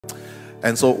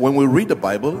And so when we read the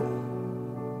Bible,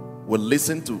 we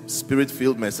listen to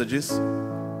spirit-filled messages,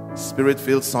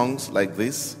 spirit-filled songs like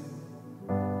this.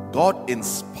 God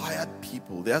inspired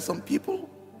people. There are some people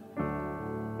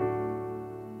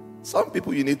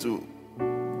you need to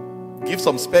give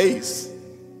some space,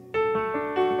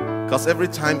 because every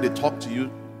time they talk to you,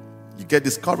 you get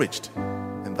discouraged,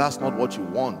 and that's not what you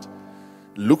want.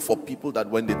 Look for people that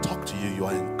when they talk to you, you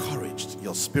are encouraged.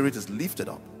 Your spirit is lifted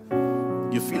up.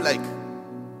 You feel like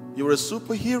you're a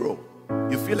superhero.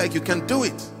 You feel like you can do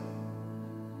it.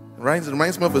 Right? It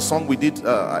reminds me of a song we did.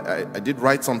 I did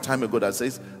write some time ago that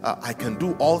says, "I can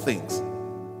do all things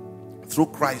through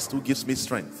Christ who gives me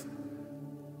strength."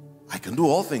 I can do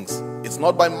all things. It's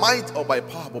not by might or by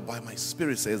power, but by my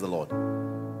spirit, says the Lord.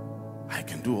 I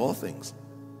can do all things.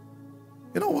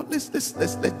 You know what? Let's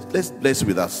bless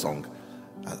with that song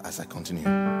as I continue.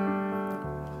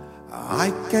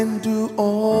 I can do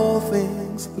all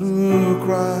things through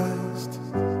Christ.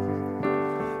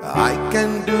 I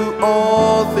can do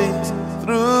all things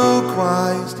through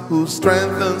Christ who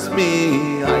strengthens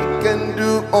me. I can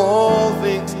do all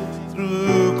things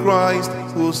through Christ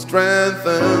who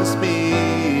strengthens me.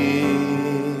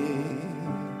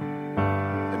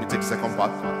 Let me take the second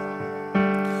part.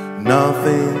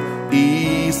 Nothing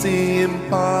is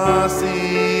impossible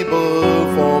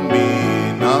for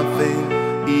me. Nothing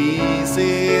is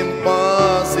impossible.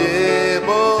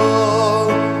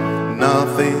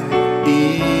 Nothing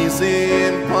is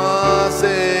impossible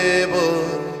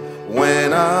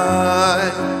when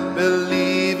I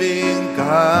believe in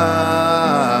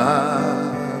God.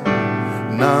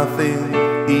 Nothing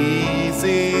is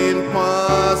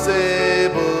impossible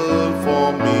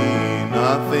for me.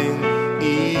 Nothing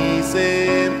is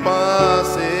impossible.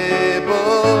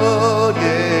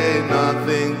 Yeah,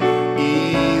 nothing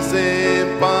is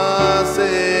impossible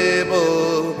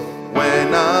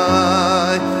when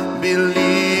I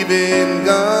believe in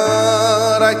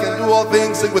God. I can do all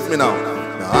things. Sing with me now.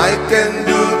 I can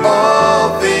do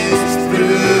all things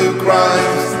through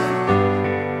Christ.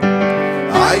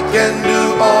 I can do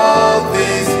all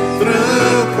things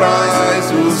through Christ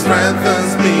who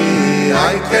strengthens me.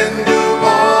 I can do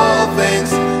all things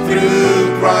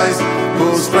through Christ who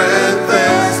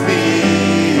strengthens me.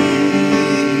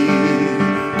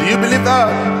 Do you believe that?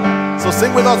 So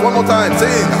sing with us one more time.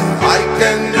 Sing. I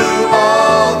can do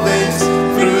all things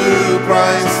through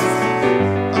Christ.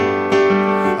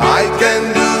 I can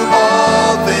do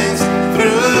all things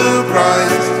through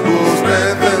Christ who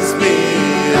strengthens me.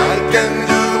 I can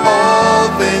do all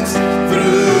things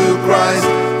through Christ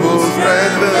who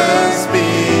strengthens me.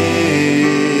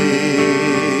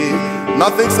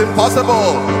 Nothing's impossible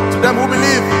to them who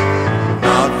believe.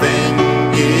 Nothing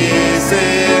is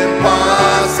impossible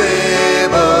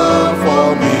for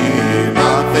me.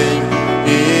 Nothing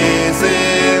is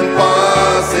impossible.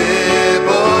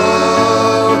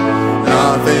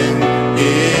 Nothing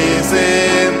is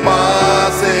impossible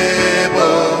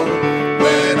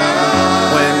when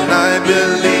I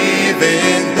believe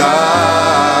in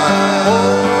God.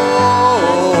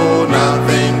 Oh,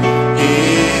 nothing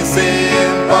is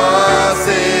impossible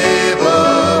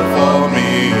for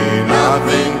me.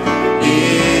 Nothing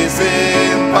is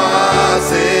impossible.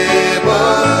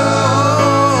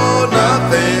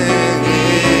 Nothing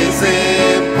is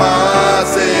impossible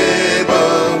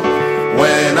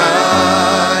when I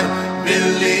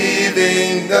believe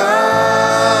in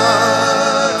God.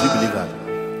 Do you believe that?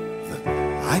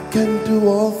 I can do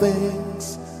all things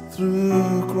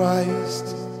through Christ.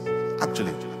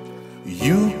 Actually,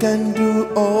 you can do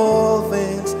all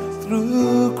things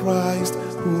through Christ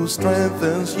who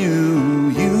strengthens you.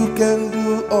 You can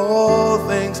do all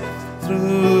things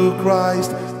through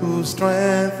Christ who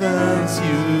strengthens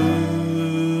you.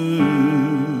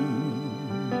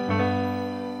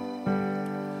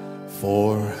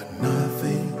 For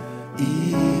nothing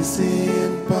is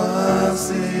impossible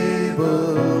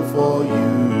for you.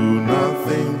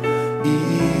 Nothing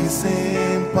is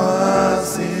impossible.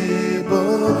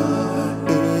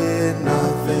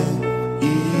 Nothing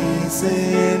is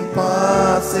impossible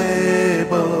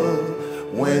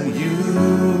when you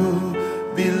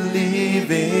believe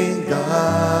in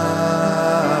God.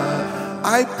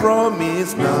 I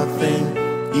promise nothing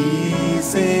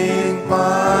is impossible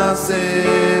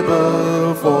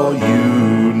for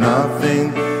you.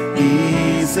 Nothing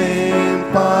is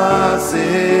impossible.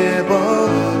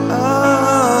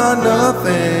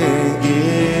 Nothing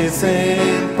is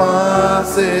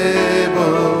impossible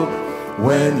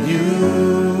when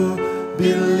you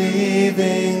believe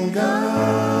in God.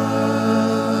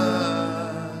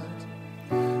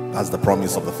 That's the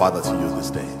promise of the Father to you this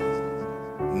day.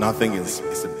 Nothing is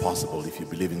impossible if you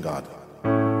believe in God.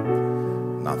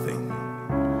 Nothing.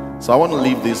 So I want to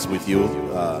leave this with you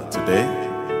today,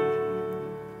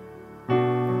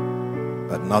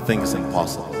 that nothing is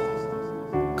impossible,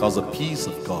 because the peace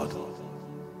of God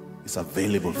is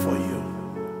available for you,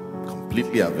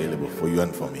 completely available for you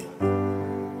and for me.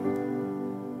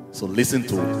 So listen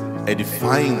to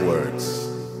edifying words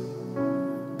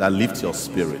that lift your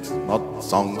spirit, not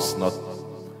songs, not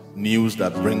news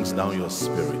that brings down your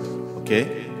spirit,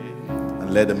 okay?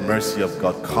 And let the mercy of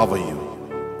God cover you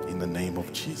in the name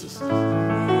of Jesus.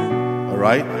 All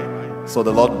right? So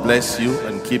the Lord bless you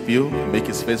and keep you, make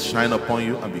his face shine upon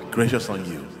you and be gracious on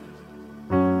you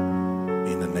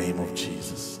in the name of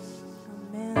Jesus.